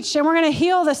to preach and we're going to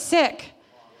heal the sick.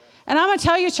 And I'm going to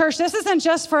tell you, church, this isn't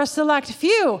just for a select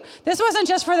few. This wasn't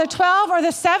just for the 12 or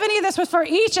the 70. This was for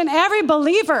each and every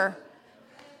believer.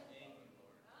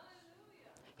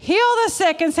 Heal the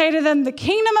sick and say to them, the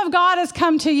kingdom of God has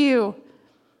come to you.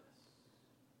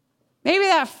 Maybe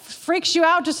that freaks you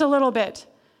out just a little bit.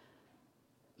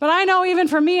 But I know even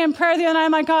for me in prayer the other night,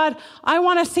 I'm like, God, I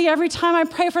want to see every time I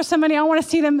pray for somebody, I want to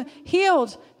see them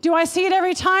healed. Do I see it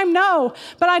every time? No.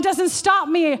 But it doesn't stop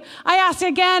me. I ask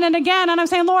again and again, and I'm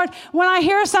saying, Lord, when I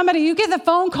hear somebody, you get the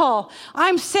phone call.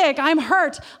 I'm sick. I'm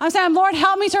hurt. I'm saying, Lord,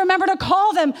 help me to remember to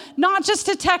call them, not just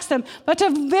to text them, but to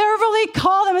verbally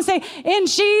call them and say, in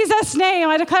Jesus' name,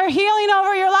 I declare healing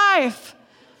over your life.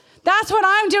 That's what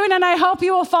I'm doing, and I hope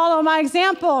you will follow my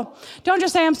example. Don't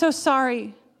just say, I'm so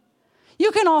sorry.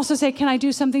 You can also say, can I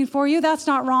do something for you? That's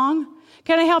not wrong.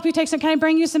 Can I help you take some? Can I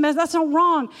bring you some? That's not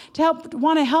wrong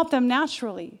want to help them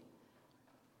naturally.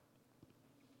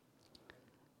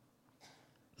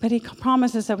 But he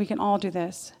promises that we can all do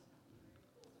this.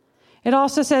 It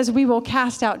also says we will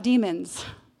cast out demons.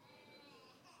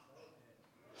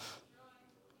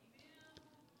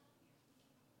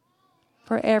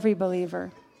 For every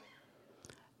believer.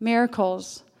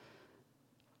 Miracles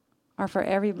are for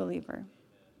every believer.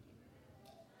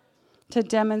 To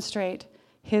demonstrate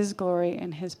his glory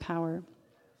and his power.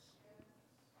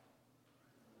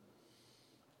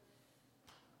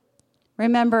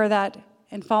 Remember that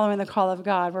in following the call of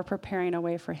God, we're preparing a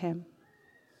way for him.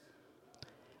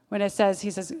 When it says, he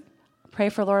says, pray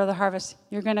for Lord of the harvest,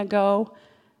 you're going to go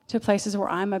to places where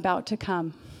I'm about to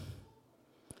come.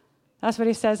 That's what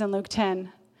he says in Luke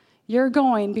 10. You're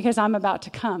going because I'm about to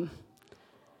come.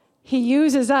 He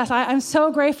uses us. I'm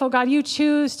so grateful, God, you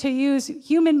choose to use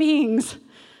human beings.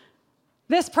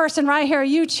 This person right here,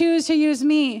 you choose to use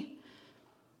me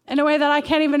in a way that I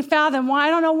can't even fathom. Why? I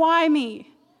don't know why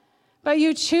me. But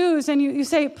you choose and you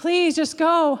say, please just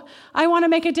go. I want to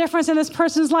make a difference in this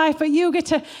person's life, but you get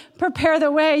to prepare the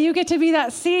way. You get to be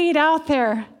that seed out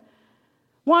there.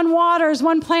 One waters,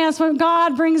 one plants, when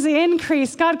God brings the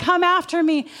increase. God, come after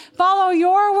me. Follow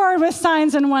your word with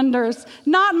signs and wonders.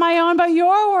 Not my own, but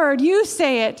your word. You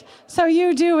say it, so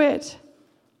you do it.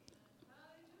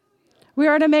 We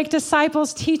are to make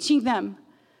disciples, teaching them.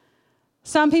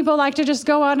 Some people like to just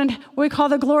go out and what we call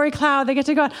the glory cloud. They get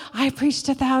to go out, I preached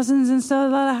to thousands and so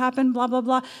that happened, blah, blah,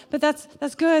 blah. But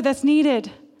that's good, that's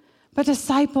needed. But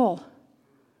disciple.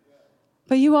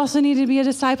 But you also need to be a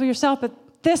disciple yourself. But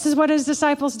this is what his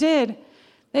disciples did.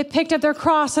 They picked up their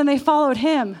cross and they followed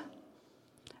him.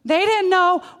 They didn't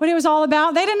know what it was all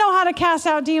about. They didn't know how to cast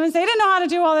out demons. They didn't know how to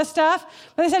do all this stuff.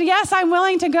 But they said, yes, I'm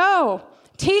willing to go.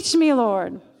 Teach me,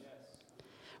 Lord.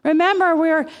 Remember,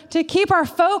 we're to keep our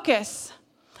focus.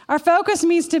 Our focus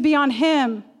means to be on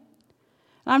him.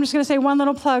 I'm just going to say one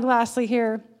little plug lastly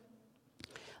here.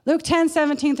 Luke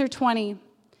 10:17 through 20.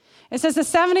 It says, the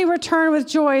 70 returned with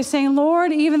joy, saying,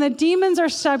 Lord, even the demons are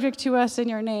subject to us in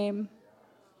your name.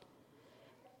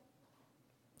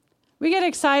 We get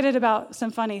excited about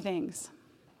some funny things.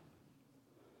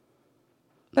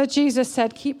 But Jesus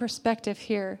said, keep perspective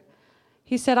here.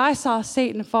 He said, I saw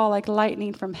Satan fall like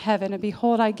lightning from heaven, and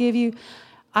behold, I give you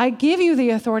the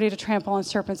authority to trample on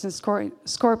serpents and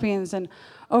scorpions and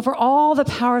over all the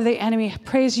power of the enemy.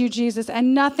 Praise you, Jesus,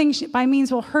 and nothing by means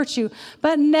will hurt you.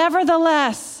 But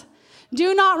nevertheless,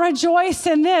 do not rejoice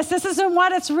in this. This isn't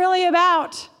what it's really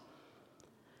about.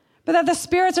 But that the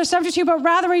spirits are subject to you, but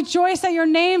rather rejoice that your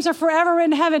names are forever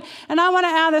in heaven. And I want to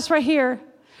add this right here.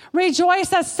 Rejoice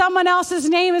that someone else's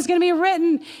name is going to be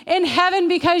written in heaven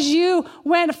because you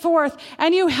went forth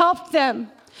and you helped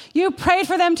them. You prayed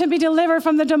for them to be delivered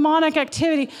from the demonic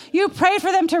activity. You prayed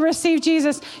for them to receive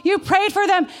Jesus. You prayed for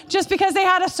them just because they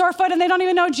had a sore foot and they don't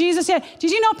even know Jesus yet.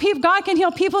 Did you know God can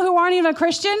heal people who aren't even a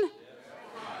Christian?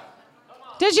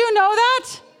 Did you know that?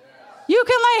 You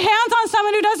can lay hands on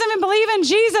someone who doesn't even believe in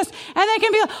Jesus and they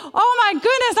can be like, oh my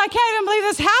goodness, I can't even believe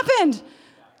this happened.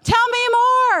 Tell me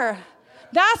more.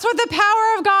 That's what the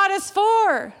power of God is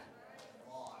for.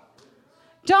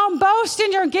 Don't boast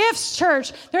in your gifts,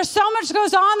 church. There's so much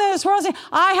goes on in this world. Saying,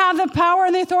 I have the power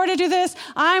and the authority to do this.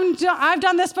 I've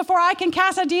done this before. I can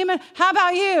cast a demon. How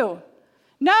about you?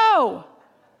 No.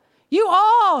 You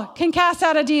all can cast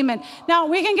out a demon. Now,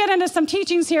 we can get into some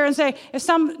teachings here and say, if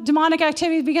some demonic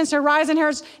activity begins to arise in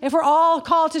here, if we're all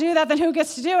called to do that, then who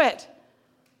gets to do it?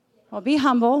 Well, be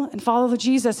humble and follow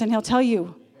Jesus, and he'll tell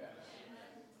you.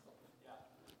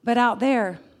 But out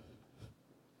there,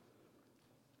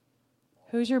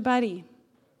 who's your buddy?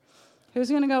 Who's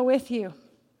going to go with you?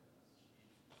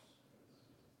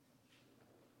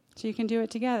 So you can do it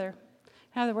together.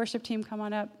 Have the worship team come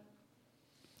on up.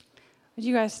 Would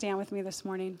you guys stand with me this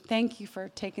morning? Thank you for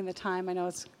taking the time. I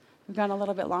know we've gone a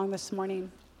little bit long this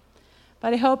morning.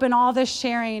 But I hope in all this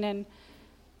sharing, and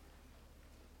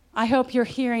I hope you're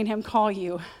hearing him call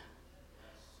you.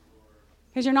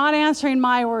 Because you're not answering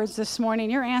my words this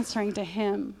morning. You're answering to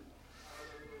him.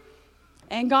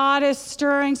 And God is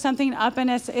stirring something up in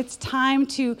us. It's time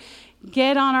to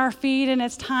get on our feet, and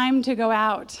it's time to go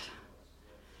out.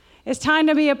 It's time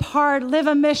to be a part, live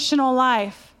a missional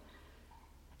life.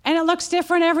 And it looks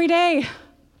different every day.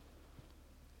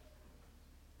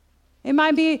 It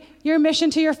might be your mission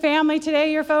to your family.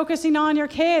 Today you're focusing on your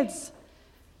kids.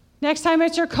 Next time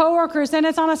it's your coworkers. Then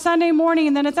it's on a Sunday morning.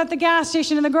 And then it's at the gas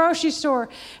station in the grocery store.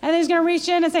 And then he's going to reach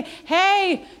in and say,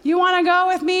 hey, you want to go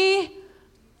with me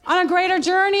on a greater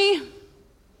journey?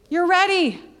 You're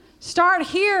ready. Start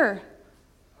here.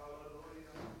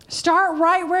 Start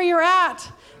right where you're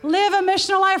at. Live a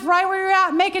missional life right where you're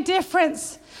at. Make a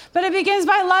difference. But it begins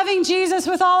by loving Jesus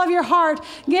with all of your heart,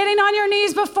 getting on your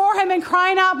knees before him and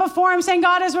crying out before him, saying,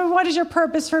 God, what is your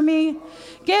purpose for me?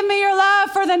 Give me your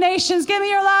love for the nations. Give me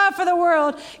your love for the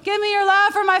world. Give me your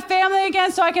love for my family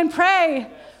again so I can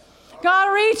pray.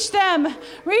 God, reach them.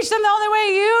 Reach them the only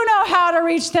way you know how to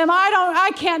reach them.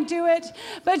 I can't do it.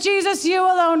 But Jesus, you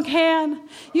alone can.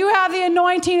 You have the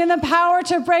anointing and the power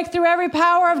to break through every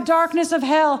power of darkness of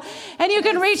hell. And you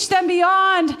can reach them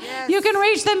beyond. Yes. You can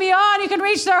reach them beyond. You can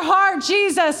reach their heart,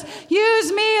 Jesus.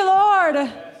 Use me, Lord.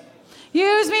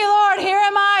 Use me, Lord. Here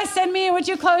am I. Send me. Would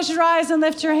you close your eyes and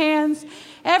lift your hands?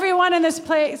 Everyone in this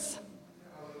place.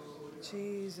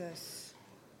 Jesus.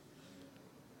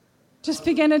 Just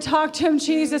begin to talk to him.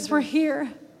 Jesus, we're here.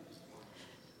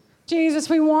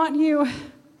 Jesus, we want you.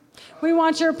 We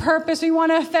want your purpose. We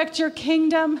want to affect your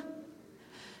kingdom.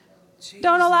 Jesus.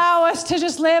 Don't allow us to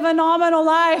just live a nominal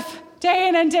life day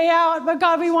in and day out. But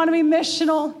God, we want to be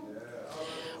missional.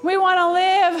 We want to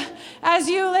live as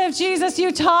you live. Jesus,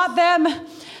 you taught them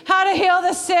how to heal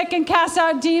the sick and cast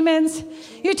out demons.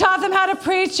 You taught them how to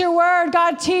preach your word.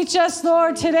 God, teach us,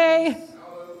 Lord, today.